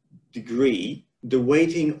degree. The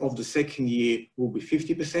weighting of the second year will be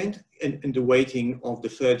 50%, and the weighting of the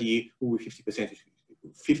third year will be 50%.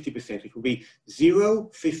 50%. It will be 0,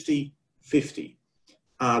 50, 50.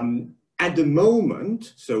 At the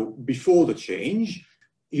moment, so before the change,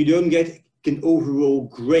 you don't get an overall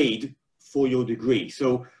grade for your degree.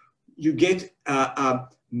 So you get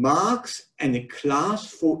marks and a class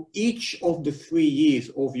for each of the 3 years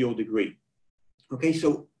of your degree. Okay,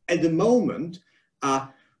 so at the moment,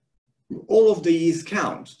 all of the years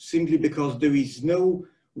count simply because there is no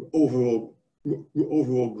overall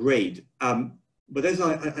grade. But as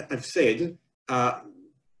I've said, the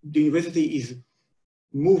university is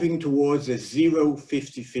moving towards a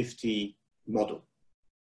 0-50-50 model.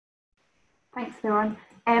 Thanks, Liron.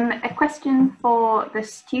 A question for the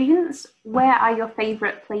students. Where are your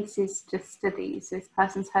favourite places to study? So this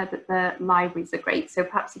person's heard that the libraries are great. So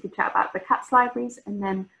perhaps you could chat about the Catz libraries and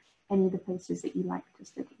then any of the places that you like to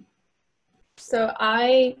study. So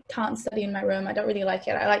I can't study in my room. I don't really like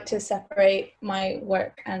it. I like to separate my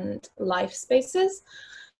work and life spaces.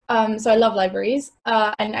 So I love libraries.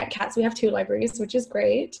 And at Catz we have 2 libraries, which is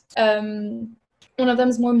great. One of them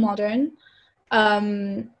is more modern.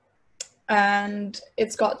 And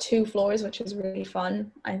it's got 2 floors, which is really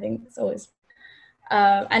fun. I think it's always,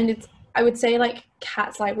 and it's, I would say like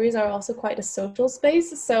Catz libraries are also quite a social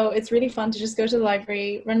space. So it's really fun to just go to the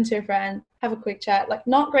library, run to a friend, have a quick chat, like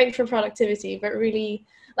not great for productivity, but really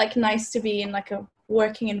like nice to be in like a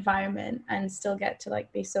working environment and still get to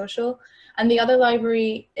like be social. And the other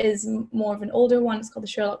library is more of an older one. It's called the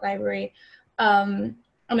Sherlock Library. And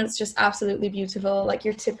it's just absolutely beautiful. Like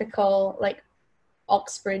your typical like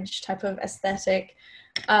Oxbridge type of aesthetic.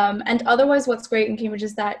 And otherwise what's great in Cambridge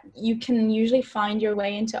is that you can usually find your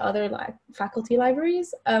way into other faculty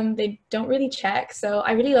libraries. They don't really check, so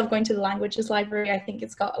I really love going to the languages library. I think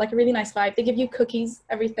it's got like a really nice vibe. They give you cookies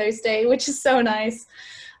every Thursday, which is so nice.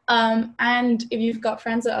 And if you've got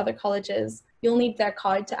friends at other colleges, you'll need their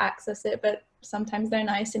card to access it, but sometimes they're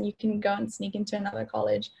nice and you can go and sneak into another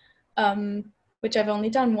college, which I've only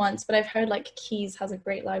done once, but I've heard like Keys has a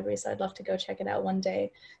great library, so I'd love to go check it out one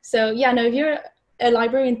day. So yeah, no, if you're a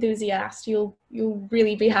library enthusiast, you'll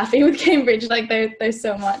really be happy with Cambridge. Like there's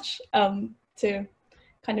so much to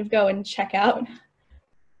kind of go and check out.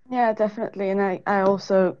 Yeah, definitely. And I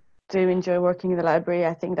also do enjoy working in the library.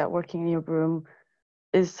 I think that working in your room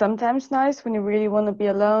is sometimes nice when you really want to be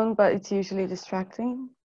alone, but it's usually distracting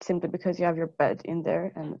simply because you have your bed in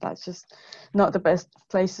there, and that's just not the best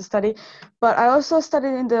place to study. But I also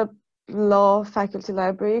studied in the law faculty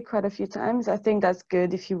library quite a few times. I think that's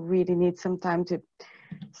good if you really need some time to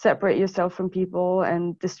separate yourself from people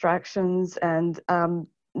and distractions. And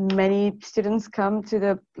many students come to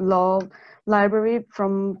the law library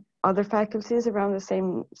from other faculties around the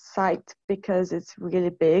same site because it's really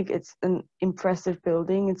big. It's an impressive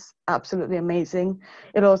building. It's absolutely amazing.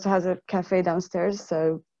 It also has a cafe downstairs,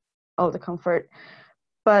 so all the comfort.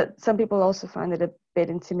 But some people also find it a bit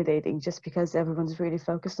intimidating just because everyone's really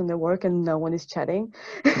focused on their work and no one is chatting.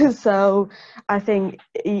 So I think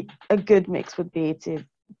a good mix would be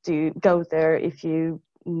to go there if you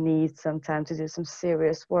need some time to do some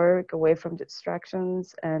serious work away from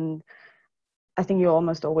distractions. And I think you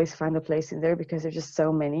almost always find a place in there because there's just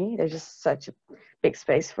so many. There's just such a big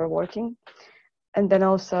space for working. And then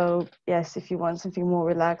also, yes, if you want something more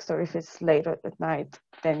relaxed or if it's late at night,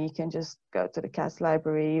 then you can just go to the Catz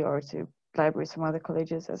library or to libraries from other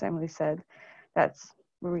colleges, as Emily said. That's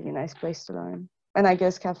a really nice place to learn. And I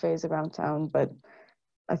guess cafes around town, but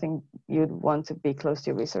I think you'd want to be close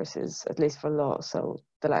to your resources, at least for law. So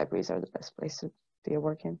the libraries are the best place to do your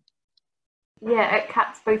work in. Yeah, at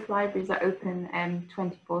Catz, both libraries are open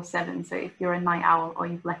 24/7. So if you're a night owl or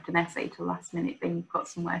you've left an essay till last minute, then you've got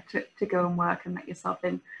somewhere to go and work and let yourself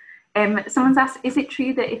in. Someone's asked, is it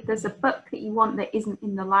true that if there's a book that you want that isn't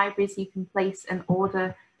in the libraries, you can place an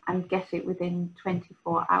order and get it within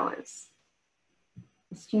 24 hours?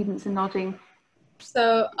 The students are nodding.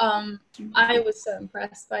 So I was so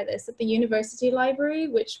impressed by this. At the university library,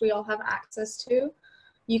 which we all have access to,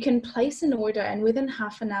 you can place an order and within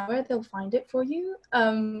half an hour they'll find it for you.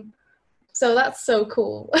 So that's so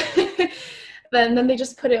cool. then they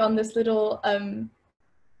just put it on this little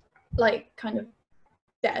like kind of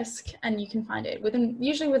desk and you can find it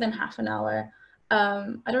usually within half an hour. I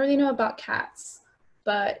don't really know about Catz,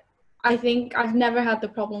 but I think I've never had the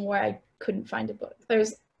problem where I couldn't find a book.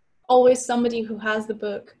 There's always somebody who has the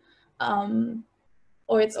book,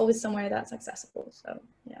 or it's always somewhere that's accessible. So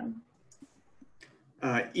yeah.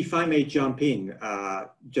 If I may jump in,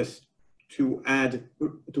 just to add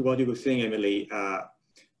to what you were saying, Emily,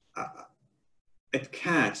 at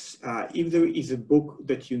Catz, if there is a book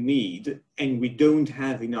that you need and we don't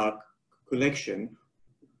have in our collection,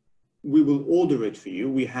 we will order it for you.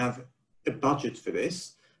 We have a budget for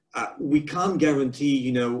this. We can't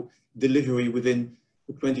guarantee, delivery within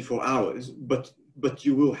 24 hours, but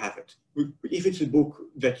you will have it if it's a book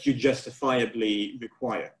that you justifiably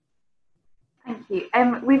require. Thank you.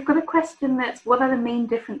 We've got a question that's, what are the main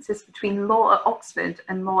differences between law at Oxford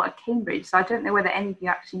and law at Cambridge? So I don't know whether any of you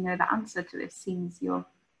actually know the answer to this, since you're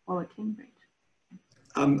all at Cambridge.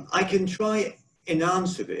 I can try and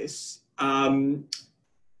answer this. I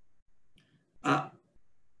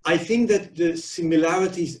think that the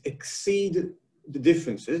similarities exceed the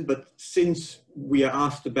differences, but since we are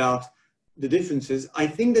asked about the differences, I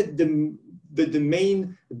think that the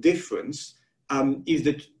main difference is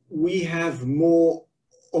that we have more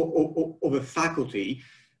of a faculty,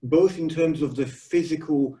 both in terms of the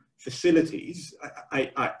physical facilities.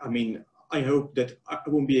 I mean, I hope that I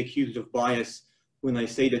won't be accused of bias when I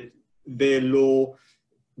say that their law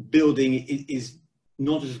building is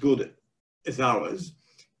not as good as ours.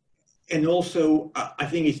 And also, I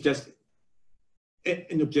think it's just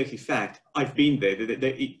an objective fact. I've been there.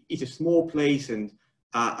 It's a small place, and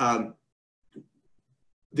the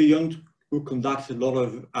young who conduct a lot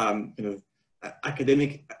of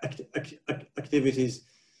academic activities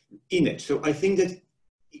in it. So I think that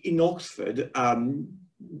in Oxford,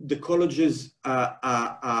 the colleges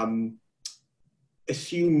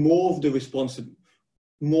assume more of the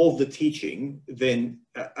more of the teaching than.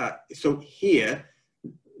 So here,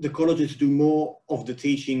 the colleges do more of the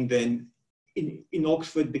teaching than in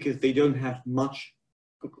Oxford, because they don't have much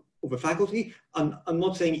of a faculty. I'm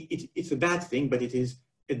not saying it's a bad thing, but it is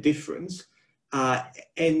a difference.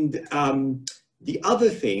 And the other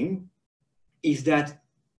thing is that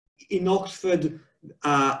in Oxford,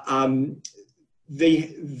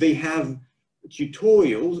 they have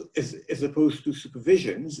tutorials as opposed to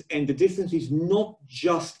supervisions, and the difference is not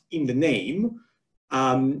just in the name.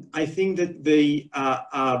 I think that the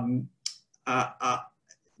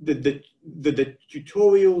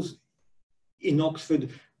tutorials in Oxford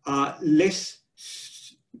are less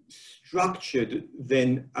structured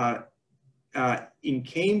than in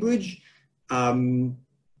Cambridge, and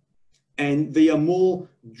they are more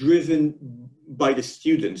driven by the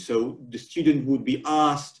student. So the student would be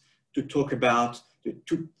asked to talk about,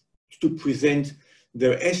 to present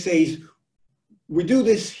their essays. We do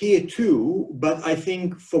this here too, but I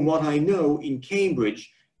think from what I know in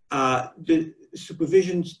Cambridge, the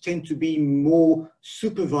supervisions tend to be more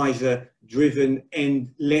supervisor-driven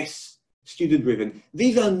and less student-driven.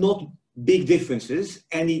 These are not big differences,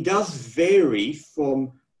 and it does vary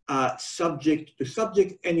from subject to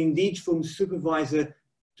subject, and indeed from supervisor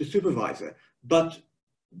to supervisor. But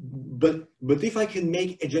if I can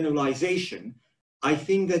make a generalization, I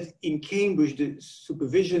think that in Cambridge, the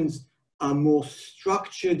supervisions are more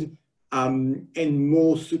structured and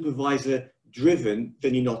more supervisor-driven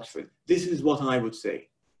than in Oxford. This is what I would say.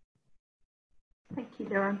 Thank you,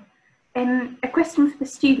 Liron. A question for the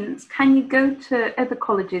students: can you go to other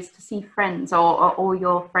colleges to see friends, or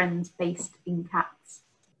your friends based in Catz?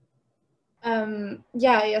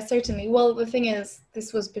 Yeah, certainly. Well, the thing is,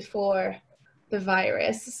 this was before the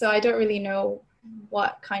virus, so I don't really know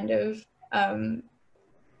what kind of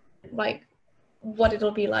what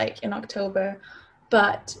it'll be like in October.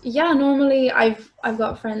 But yeah, normally I've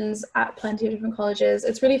got friends at plenty of different colleges.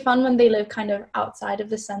 It's really fun when they live kind of outside of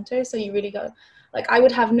the center, so you really go, like, I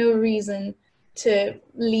would have no reason to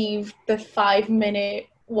leave the 5-minute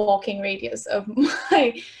walking radius of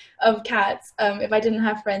Catz if I didn't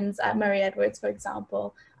have friends at Murray Edwards, for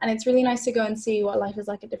example. And it's really nice to go and see what life is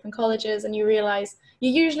like at different colleges, and you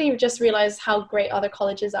usually just realize how great other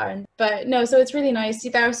colleges are. But no, so it's really nice.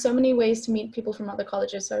 There are so many ways to meet people from other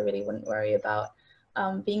colleges, so I really wouldn't worry about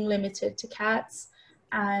being limited to Catz.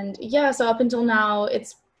 And yeah, so up until now,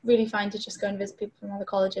 it's really fine to just go and visit people from other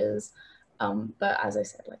colleges. But as I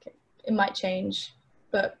said, like it might change,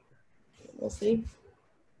 but we'll see.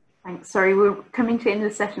 Thanks. Sorry, we're coming to the end of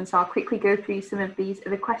the session, so I'll quickly go through some of these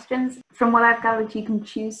other questions. From what I've gathered, you can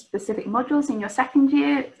choose specific modules in your second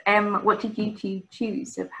year. What did you two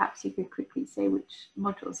choose? So perhaps you could quickly say which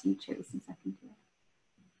modules you chose in second year.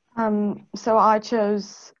 So I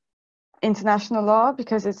chose international law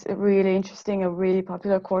because it's a really interesting, a really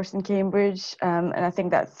popular course in Cambridge, and I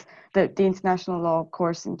think that's the international law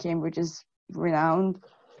course in Cambridge is renowned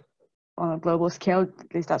on a global scale.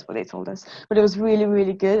 At least that's what they told us. But it was really,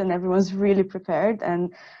 really good, and everyone's really prepared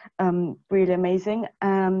and really amazing.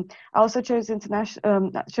 I also chose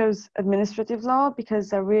chose administrative law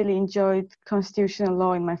because I really enjoyed constitutional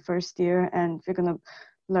law in my first year, and we're going to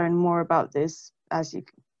learn more about this as you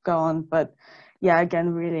go on. But yeah, again,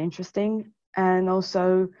 really interesting. And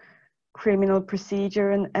also criminal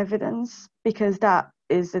procedure and evidence, because that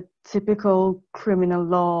is a typical criminal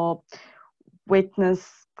law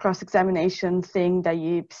witness cross-examination thing that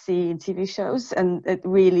you see in TV shows, and it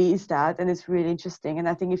really is that, and it's really interesting. And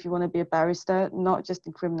I think if you want to be a barrister, not just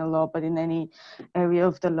in criminal law but in any area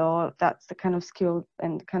of the law, that's the kind of skill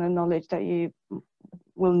and kind of knowledge that you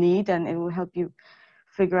will need, and it will help you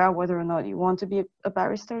figure out whether or not you want to be a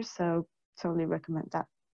barrister. So totally recommend that.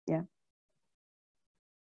 Yeah.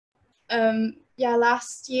 Yeah,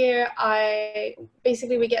 last year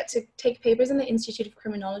we get to take papers in the Institute of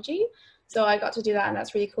Criminology. So I got to do that, and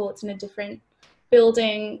that's really cool. It's in a different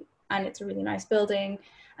building, and it's a really nice building.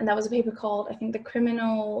 And that was a paper called, I think, The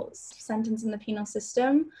Criminal Sentence in the Penal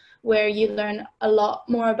System, where you learn a lot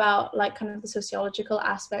more about like kind of the sociological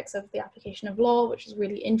aspects of the application of law, which is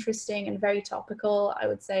really interesting and very topical. I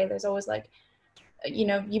would say there's always like, you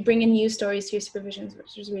know, you bring in news stories to your supervisions,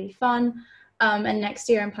 which is really fun. And next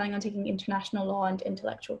year I'm planning on taking international law and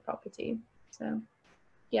intellectual property. So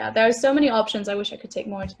yeah, there are so many options. I wish I could take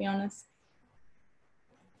more, to be honest.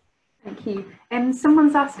 Thank you.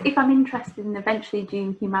 Someone's asked if I'm interested in eventually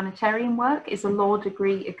doing humanitarian work. Is a law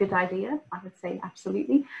degree a good idea? I would say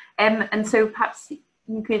absolutely. And so perhaps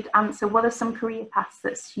you could answer, what are some career paths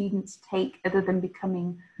that students take other than becoming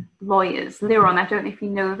lawyers? Liron, I don't know if you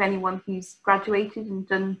know of anyone who's graduated and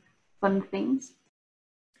done fun things.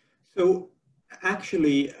 So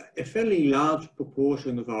actually, a fairly large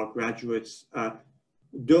proportion of our graduates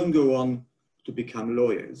don't go on to become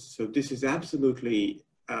lawyers. So this is absolutely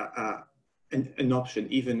an option,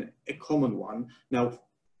 even a common one. Now,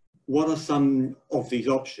 what are some of these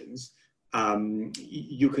options?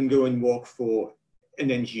 You can go and work for an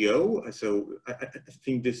NGO. So I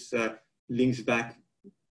think this links back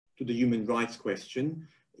to the human rights question.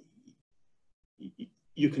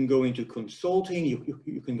 You can go into consulting,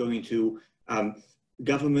 you can go into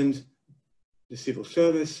government, the civil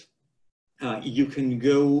service. You can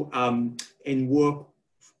go and work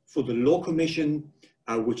for the Law Commission,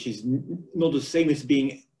 which is not the same as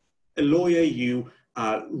being a lawyer. You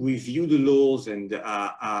review the laws and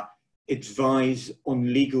advise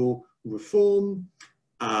on legal reform.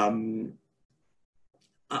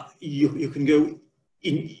 You can go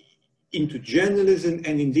into journalism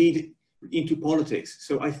and indeed into politics.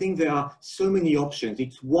 So I think there are so many options.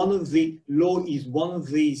 It's one of the, law is one of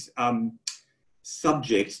these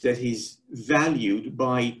subjects that is valued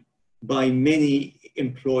by many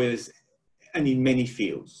employers and in many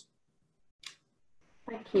fields.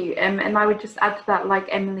 Thank you. And I would just add to that, like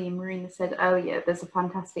Emily and Marina said earlier, there's a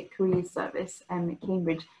fantastic career service at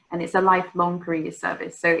Cambridge, and it's a lifelong career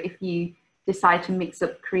service. So if you decide to mix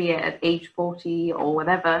up career at age 40 or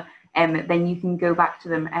whatever, then you can go back to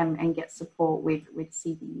them and get support with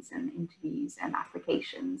CVs and interviews and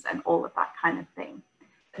applications and all of that kind of thing.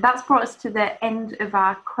 That's brought us to the end of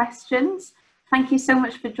our questions. Thank you so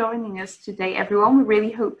much for joining us today, everyone. We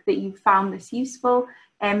really hope that you found this useful.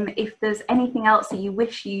 If there's anything else that you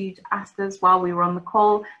wish you'd asked us while we were on the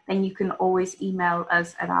call, then you can always email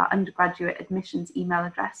us at our undergraduate admissions email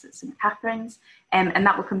address at St Catharine's, and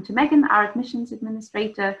that will come to Megan, our admissions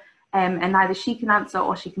administrator, and either she can answer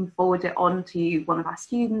or she can forward it on to one of our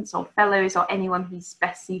students or fellows or anyone who's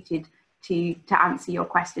best suited to answer your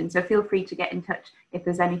question. So feel free to get in touch if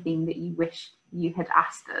there's anything that you wish you had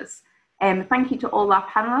asked us. Thank you to all our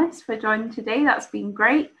panelists for joining today. That's been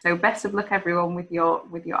great. So best of luck everyone with your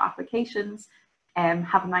applications.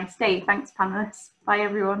 Have a nice day. Thanks panelists. Bye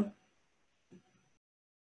everyone.